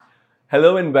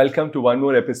Hello and welcome to one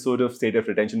more episode of State of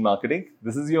Retention Marketing.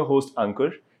 This is your host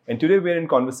Ankur, and today we're in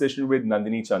conversation with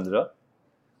Nandini Chandra.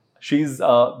 She's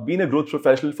been a growth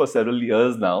professional for several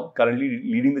years now, currently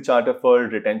leading the charter for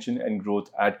retention and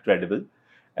growth at Credible.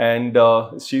 And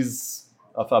she's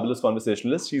a fabulous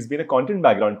conversationalist. She's been a content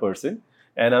background person,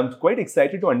 and I'm quite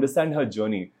excited to understand her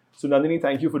journey. So Nandini,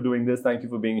 thank you for doing this. Thank you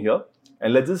for being here.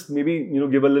 And let's just maybe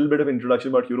give a little bit of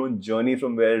introduction about your own journey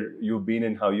from where you've been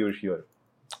and how you're here.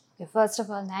 First of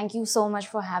all, thank you so much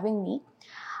for having me.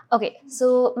 Okay,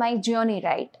 so my journey,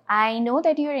 right? I know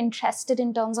that you're interested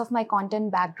in terms of my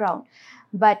content background,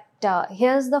 but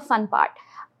here's the fun part.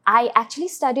 I actually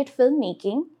studied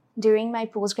filmmaking during my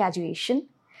post-graduation.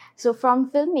 So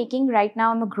from filmmaking, right now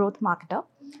I'm a growth marketer.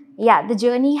 Yeah, the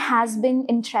journey has been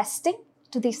interesting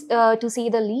to say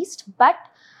the least, but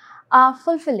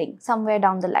fulfilling somewhere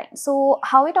down the line. So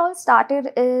how it all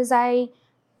started is I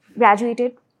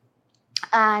graduated,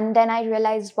 and then I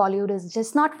realized Bollywood is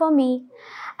just not for me.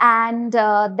 And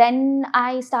then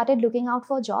I started looking out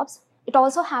for jobs. It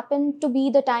also happened to be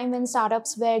the time when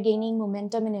startups were gaining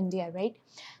momentum in India, right?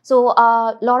 So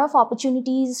a lot of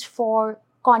opportunities for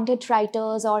content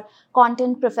writers or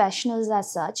content professionals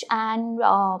as such. And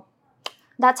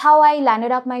that's how I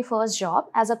landed up my first job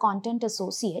as a content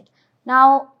associate.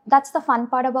 Now, that's the fun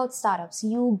part about startups.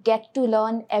 You get to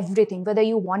learn everything. Whether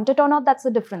you want it or not, that's a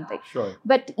different thing. Sure.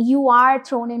 But you are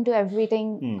thrown into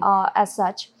everything as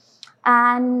such.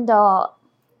 And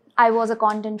I was a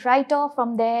content writer.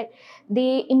 From there,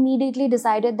 they immediately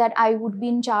decided that I would be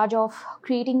in charge of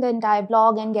creating the entire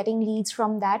blog and getting leads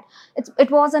from that.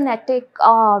 It was an ethic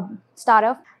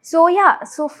startup. So yeah,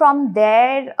 so from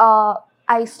there,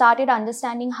 I started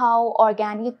understanding how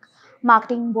organic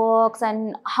marketing works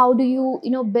and how do you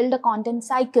build a content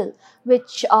cycle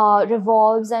which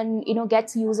revolves and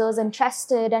gets users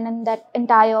interested, and in that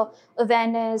entire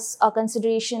awareness,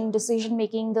 consideration, decision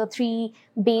making, the three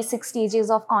basic stages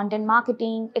of content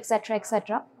marketing,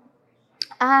 etc.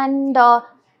 And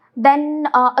then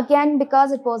again,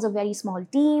 because it was a very small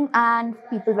team and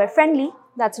people were friendly,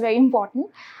 that's very important,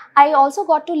 I also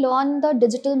got to learn the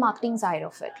digital marketing side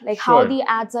of it, like how the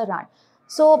ads are run.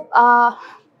 So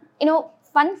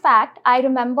fun fact, I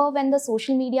remember when the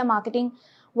social media marketing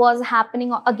was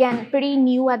happening, again, pretty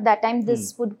new at that time.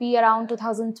 This would be around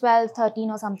 2012, 13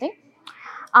 or something.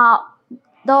 The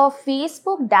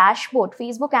Facebook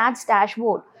ads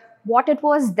dashboard, what it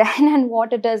was then and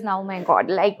what it is now, my God.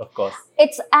 Like, of course.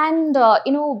 It's, and,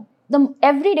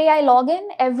 every day I log in,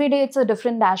 every day it's a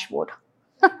different dashboard.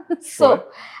 So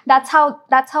that's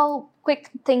how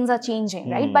quick things are changing,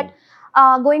 right? But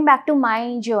going back to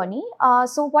my journey,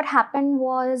 so what happened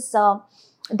was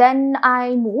then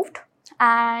I moved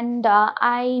and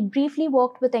I briefly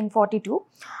worked with Ink42.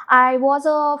 I was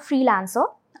a freelancer.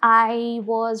 I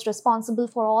was responsible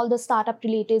for all the startup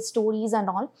related stories and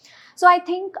all. So I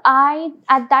think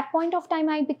at that point of time,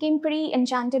 I became pretty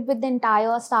enchanted with the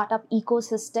entire startup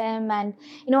ecosystem and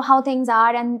how things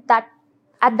are, and that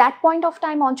at that point of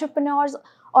time, entrepreneurs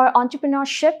or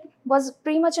entrepreneurship was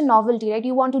pretty much a novelty, right?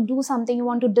 You want to do something, you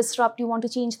want to disrupt, you want to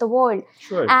change the world.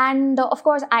 Sure. And of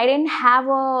course, I didn't have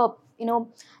a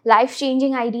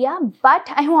life-changing idea, but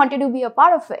I wanted to be a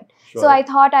part of it. Sure. So I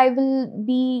thought I will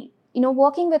be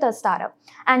working with a startup,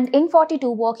 and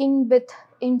working with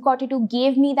Ink42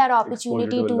 gave me that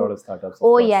opportunity to a lot of startups.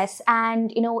 Yes,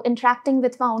 and interacting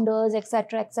with founders,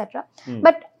 etc.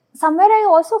 But somewhere I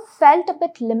also felt a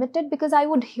bit limited because I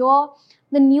would hear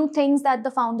the new things that the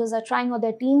founders are trying or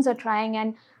their teams are trying,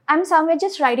 and I'm somewhere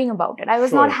just writing about it. I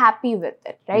was not happy with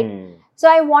it, right? So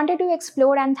I wanted to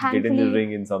explore, and thankfully... Get in the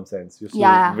ring in some sense. You're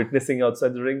still witnessing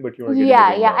outside the ring, but you want to get in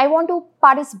the ring. Yeah, I want to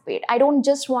participate. I don't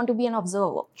just want to be an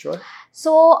observer. Sure.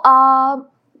 So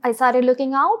I started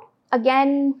looking out.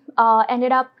 Again,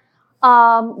 ended up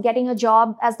getting a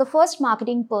job as the first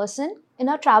marketing person in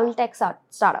a travel tech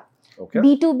startup. Okay.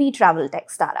 B2B travel tech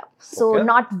startup. So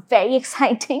not very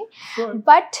exciting. Sure.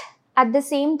 But at the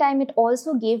same time, it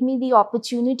also gave me the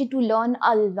opportunity to learn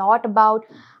a lot about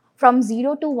from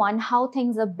 0 to 1, how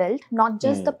things are built, not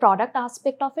just the product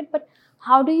aspect of it, but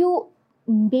how do you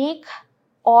make,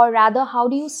 or rather, how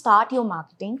do you start your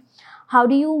marketing? How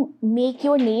do you make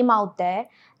your name out there?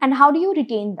 And how do you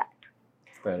retain that?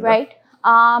 Fair right?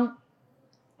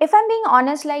 If I'm being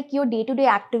honest, like your day-to-day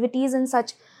activities and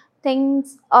such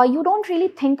things, you don't really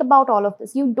think about all of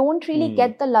this. You don't really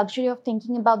get the luxury of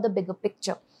thinking about the bigger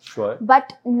picture. Sure.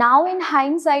 But now in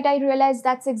hindsight, I realize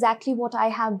that's exactly what I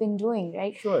have been doing,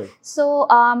 right? Sure. So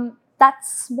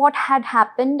that's what had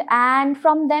happened. And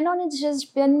from then on, it's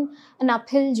just been an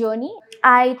uphill journey.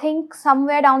 I think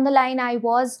somewhere down the line, I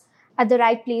was at the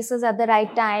right places at the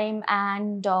right time.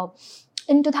 And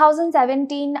in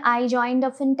 2017, I joined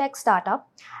a fintech startup.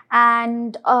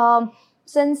 And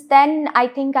since then, I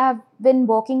think I have been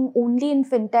working only in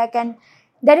fintech. And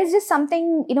there is just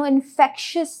something,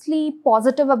 infectiously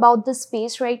positive about this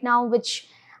space right now, which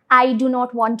I do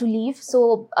not want to leave.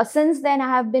 So since then, I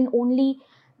have been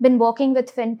working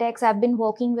with fintechs. I've been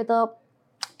working with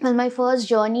well, my first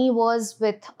journey was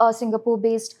with a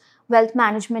Singapore-based wealth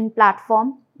management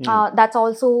platform. That's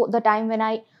also the time when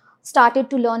I started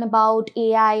to learn about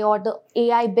AI, or the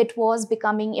AI bit was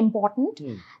becoming important.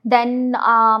 Then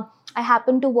I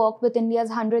happened to work with India's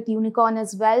 100th unicorn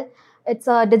as well. It's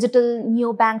a digital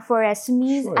neobank for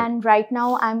SMEs. Sure. And right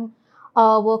now I'm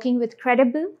working with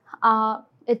Credible.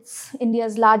 It's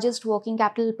India's largest working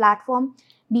capital platform,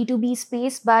 B2B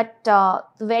space. But the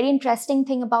very interesting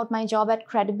thing about my job at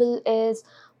Credible is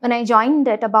when I joined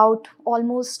it about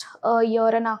almost a year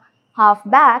and a half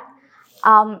back,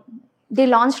 they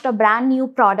launched a brand new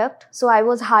product. So I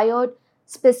was hired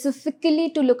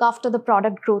specifically to look after the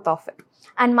product growth of it.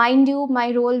 And mind you,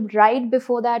 my role right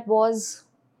before that was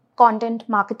content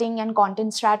marketing and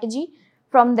content strategy.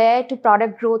 From there to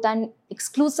product growth and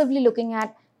exclusively looking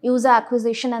at user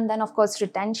acquisition and then, of course,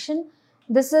 retention.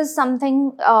 This is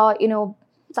something,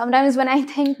 sometimes when I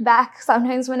think back,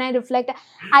 sometimes when I reflect,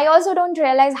 I also don't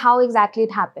realize how exactly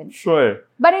it happened. Sure.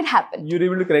 But it happened. You're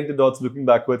able to connect the dots looking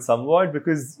backwards somewhat,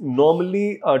 because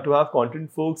normally to have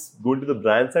content folks go into the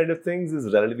brand side of things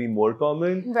is relatively more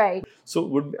common. Right.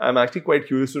 So I'm actually quite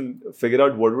curious to figure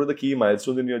out what were the key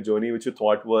milestones in your journey which you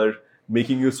thought were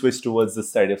making you switch towards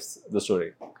this side of the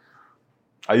story.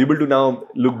 Are you able to now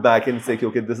look back and say,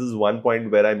 okay, this is one point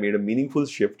where I made a meaningful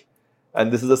shift,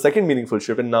 and this is a second meaningful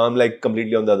shift, and now I'm like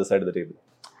completely on the other side of the table?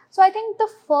 So I think the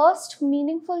first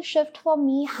meaningful shift for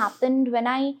me happened when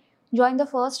I joined the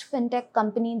first fintech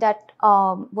company that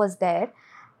was there.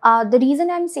 The reason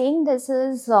I'm saying this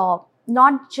is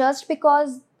not just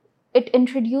because it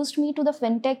introduced me to the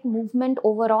fintech movement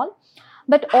overall,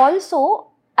 but also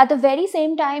at the very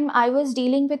same time, I was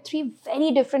dealing with three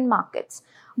very different markets.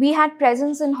 We had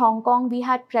presence in Hong Kong, we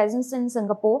had presence in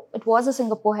Singapore. It was a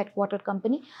Singapore headquartered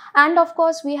company. And of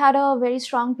course, we had a very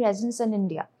strong presence in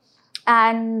India.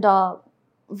 And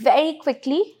very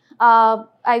quickly,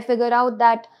 I figured out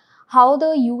that how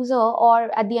the user,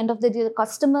 or at the end of the day, the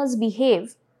customers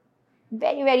behave,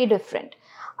 very, very different.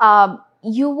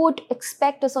 You would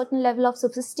expect a certain level of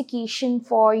sophistication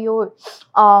for your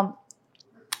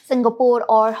Singapore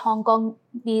or Hong Kong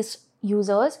based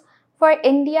users. For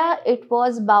India, it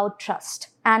was about trust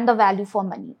and the value for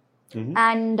money.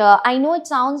 And I know it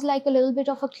sounds like a little bit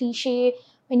of a cliche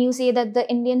when you say that the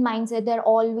Indian mindset, they're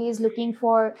always looking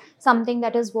for something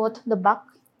that is worth the buck.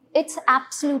 It's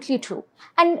absolutely true.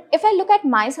 And if I look at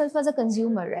myself as a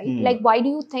consumer, right, like why do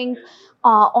you think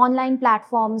online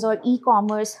platforms or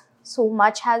e-commerce so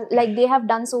much they have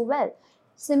done so well?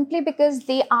 Simply because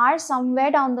they are somewhere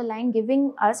down the line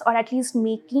giving us, or at least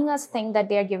making us think that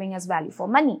they are giving us value for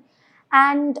money.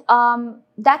 And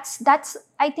that's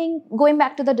I think, going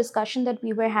back to the discussion that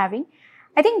we were having,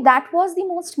 I think that was the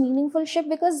most meaningful shift,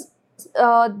 because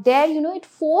it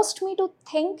forced me to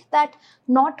think that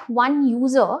not one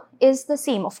user is the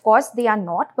same. Of course, they are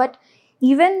not, but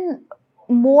even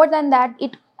more than that,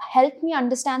 it helped me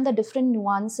understand the different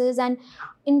nuances. And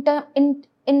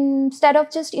instead of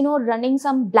just running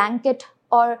some blanket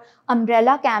or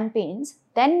umbrella campaigns,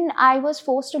 then I was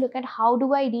forced to look at how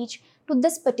do I reach to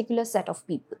this particular set of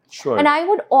people. Sure. And I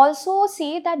would also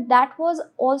say that was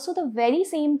also the very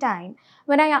same time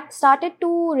when I started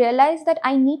to realize that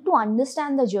I need to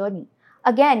understand the journey.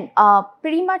 Again,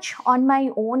 pretty much on my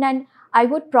own, and I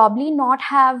would probably not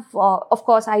have, of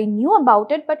course, I knew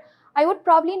about it, but I would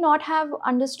probably not have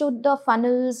understood the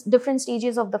funnels, different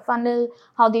stages of the funnel,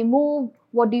 how they move,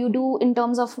 what do you do in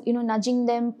terms of, nudging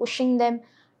them, pushing them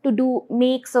to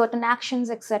make certain actions,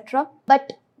 etc.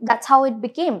 But that's how it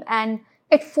became. And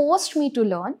it forced me to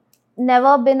learn.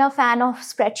 Never been a fan of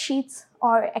spreadsheets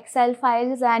or Excel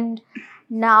files. And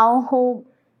now,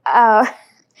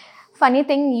 funny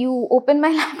thing, you open my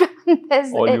laptop,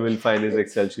 you will find is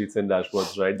Excel sheets and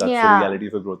dashboards, right? That's the reality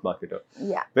of a growth marketer.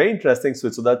 Yeah. Very interesting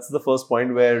switch. So that's the first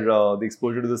point where the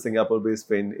exposure to the Singapore-based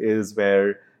fin is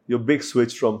where your big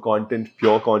switch from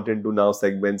pure content, to now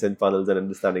segments and funnels and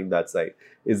understanding that side.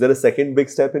 Is there a second big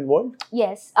step involved?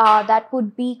 Yes, that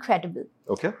would be Credible.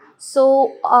 Okay.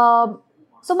 So,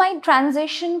 so my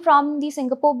transition from the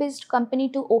Singapore-based company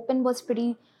to Open was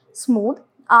pretty smooth.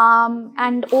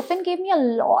 And Open gave me a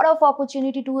lot of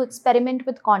opportunity to experiment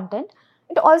with content.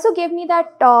 It also gave me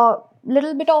that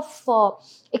little bit of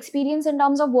experience in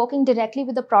terms of working directly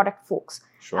with the product folks.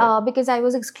 Sure. Because I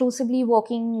was exclusively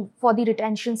working for the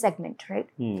retention segment, right?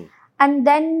 Hmm. And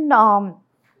then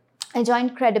I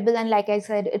joined Credible, and like I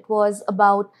said, it was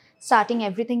about starting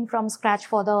everything from scratch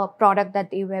for the product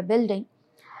that they were building.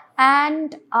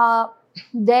 And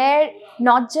there,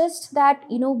 not just that,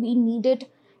 we needed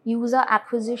user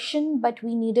acquisition, but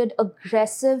we needed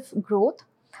aggressive growth.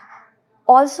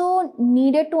 Also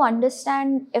needed to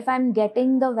understand if I'm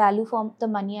getting the value for the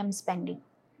money I'm spending.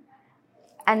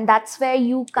 And that's where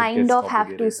you kind gets of have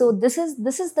to. complicated. So this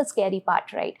is the scary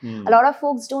part, right? Hmm. A lot of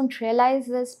folks don't realize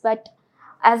this, but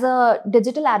as a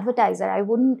digital advertiser, I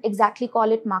wouldn't exactly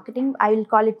call it marketing. I will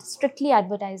call it strictly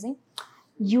advertising.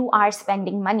 You are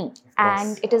spending money,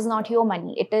 and it is not your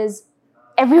money. It is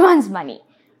everyone's money.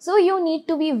 So you need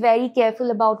to be very careful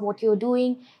about what you're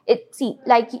doing.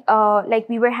 Like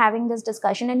we were having this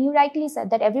discussion, and you rightly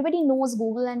said that everybody knows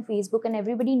Google and Facebook, and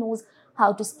everybody knows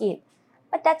how to scale.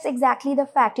 But that's exactly the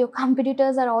fact. Your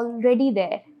competitors are already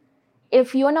there.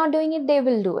 If you're not doing it, they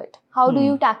will do it. How do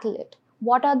you tackle it?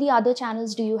 What are the other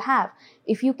channels do you have?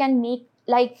 If you can make,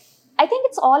 I think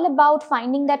it's all about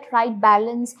finding that right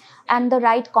balance and the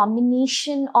right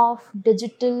combination of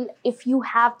digital, if you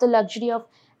have the luxury of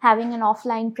having an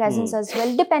offline presence as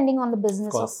well, depending on the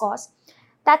business, of course.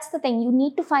 That's the thing. You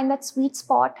need to find that sweet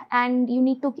spot, and you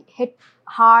need to hit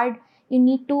hard. You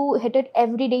need to hit it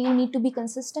every day. You need to be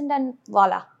consistent, and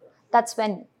voila. That's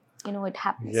when, it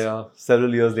happens. Yeah,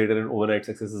 several years later, an overnight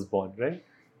success is born, right?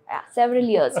 Yeah, several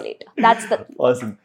years later. That's the Awesome.